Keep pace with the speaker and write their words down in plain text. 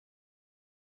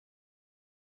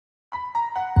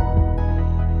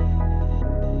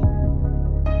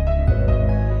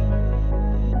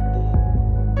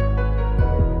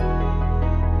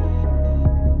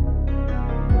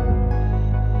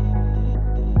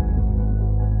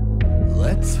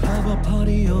Let's have a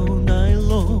party all night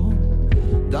long.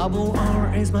 Double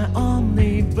R is my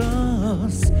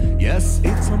omnibus. Yes,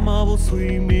 it's a marble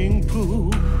swimming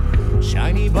pool.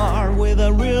 Shiny bar with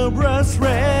a real brass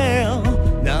rail.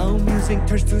 Now music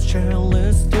turns to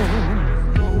Charleston.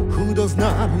 Who does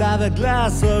not love a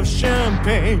glass of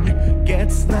champagne?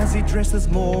 Gets nazi dresses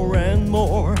more and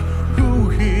more. Who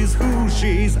he's, who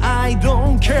she's, I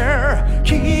don't care.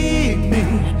 Keep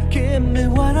me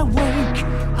wide awake.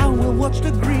 I will watch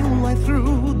the green light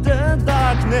through the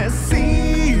darkness.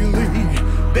 Silly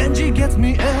Benji gets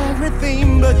me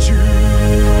everything but you.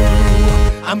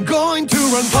 I'm going to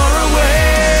run far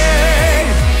away.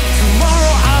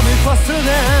 Tomorrow I'll be faster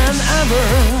than ever.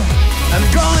 I'm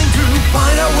going to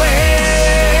find a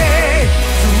way.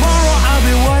 Tomorrow I'll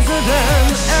be wiser than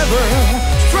ever.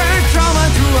 Stretch out my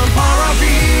to a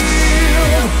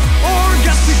parafield.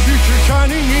 Orgasmic future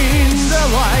shining in the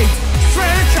light.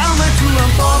 Stretch out my to a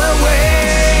far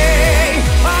away.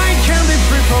 I can be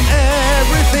free from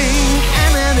everything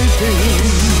and anything.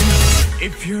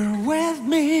 If you're with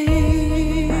me.